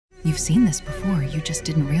You've seen this before, you just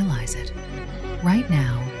didn't realize it. Right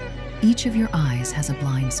now, each of your eyes has a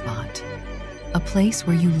blind spot, a place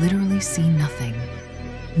where you literally see nothing.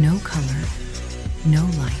 No color, no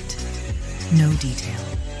light, no detail.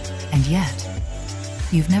 And yet,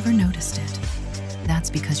 you've never noticed it.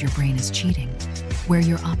 That's because your brain is cheating. Where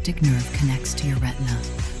your optic nerve connects to your retina,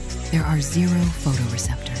 there are 0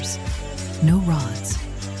 photoreceptors. No rods,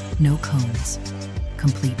 no cones,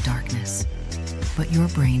 complete darkness. But your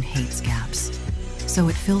brain hates gaps, so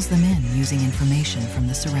it fills them in using information from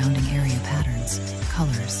the surrounding area patterns,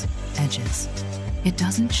 colors, edges. It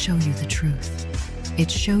doesn't show you the truth.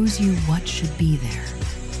 It shows you what should be there.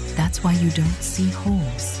 That's why you don't see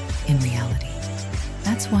holes in reality.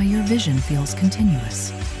 That's why your vision feels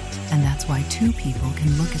continuous. And that's why 2 people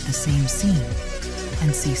can look at the same scene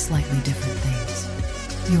and see slightly different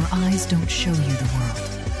things. Your eyes don't show you the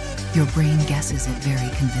world. Your brain guesses it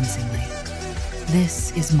very convincingly.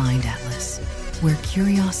 This is MindAtlas, where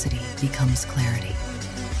curiosity becomes clarity.